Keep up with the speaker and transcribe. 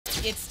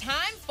It's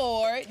time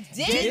for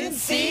Didn't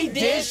See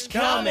Dish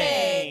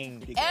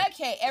Coming.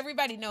 Okay,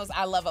 everybody knows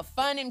I love a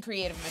fun and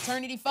creative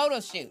maternity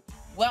photo shoot.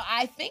 Well,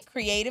 I think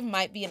creative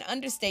might be an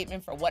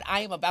understatement for what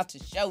I am about to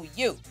show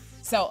you.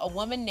 So a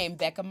woman named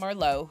Becca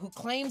Marlot, who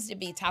claims to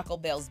be Taco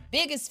Bell's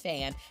biggest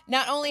fan,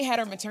 not only had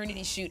her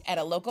maternity shoot at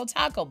a local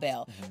Taco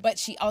Bell, but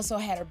she also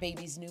had her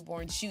baby's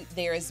newborn shoot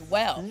there as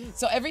well.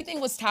 So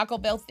everything was Taco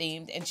Bell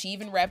themed, and she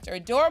even wrapped her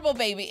adorable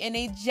baby in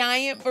a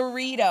giant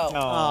burrito.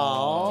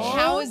 Aww.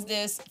 How is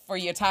this for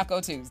your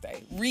Taco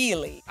Tuesday?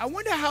 Really? I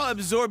wonder how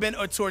absorbent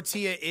a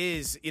tortilla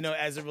is,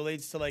 as it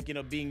relates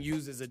to, being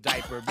used as a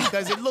diaper,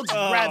 because it looks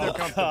rather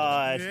comfortable.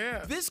 God.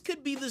 Yeah. This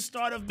could be the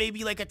start of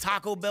maybe a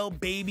Taco Bell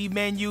baby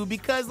menu,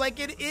 because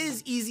it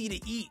is easy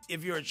to eat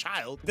if you're a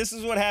child. This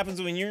is what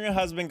happens when you and your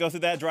husband go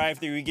through that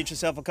drive-thru. You get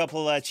yourself a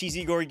couple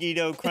cheesy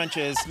Gorgito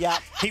crunches. Yep.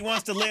 He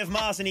wants to live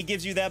Moss, and he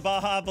gives you that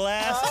Baja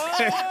Blast.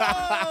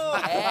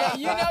 Oh, hey,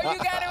 you know you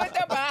got it with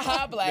the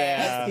Baja Blast.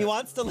 Yeah. He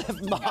wants to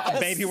live Moss.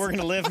 Baby, we're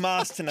gonna live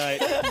Moss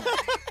tonight.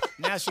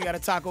 Now she got a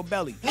Taco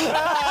Belly.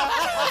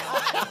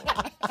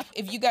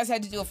 If you guys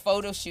had to do a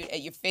photo shoot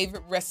at your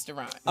favorite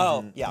restaurant,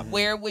 yeah.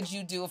 where would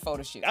you do a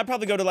photo shoot? I'd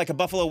probably go to a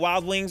Buffalo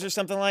Wild Wings or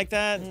something like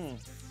that.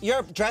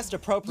 You're dressed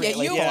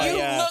appropriately. you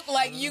look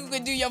like you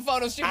could do your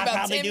photo shoot I'd about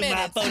probably 10 do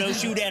minutes. my photo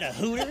shoot at a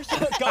Hooters.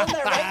 Go in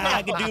there right now.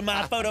 I could do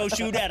my photo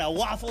shoot at a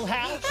Waffle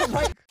House.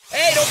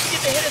 Hey, don't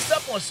forget to hit us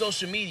up on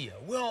social media.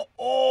 We're on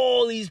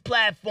all these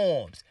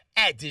platforms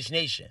at Dish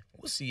Nation.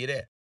 We'll see you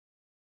there.